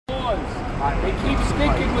They keep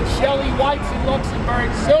sticking with Shelley White's and Luxembourg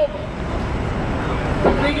Silver, the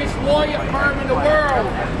biggest lawyer firm in the world.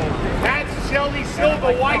 That's Shelley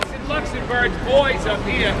Silver, White's and Luxembourg's boys up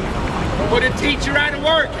here. Put a teacher out of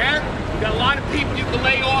work, huh? You got a lot of people you can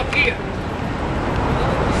lay off here.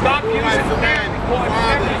 Stop using the man because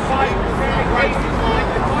 75% of cases like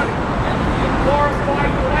the money. Glorifying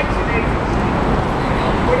election agents.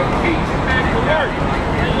 Put a teacher back to work.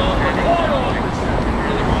 A court officer.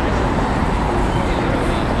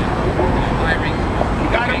 You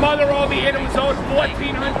got a mother over here that was owed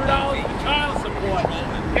 $1,400 for child support.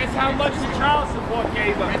 Guess how much the child support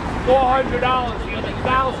gave her? $400. The other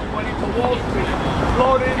 $1,000 went into Wall Street.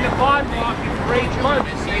 Floated in the bond market for 8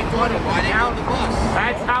 months.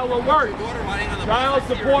 That's how it works. Child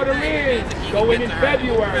support arrears going in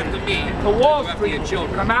February to Wall Street.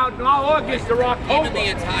 Come out in August or October. Even the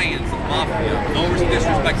Italians, the mafia, no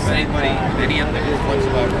disrespect to anybody, any other group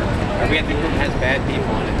whatsoever. Every ethnic group has bad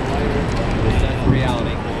people in it. That's the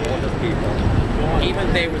reality. All the people.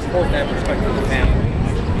 Even they were supposed to have respect for the family.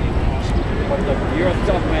 But the Bureau of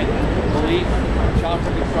Government, police, child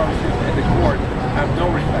protective services, and the court have no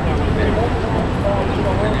respect for the family.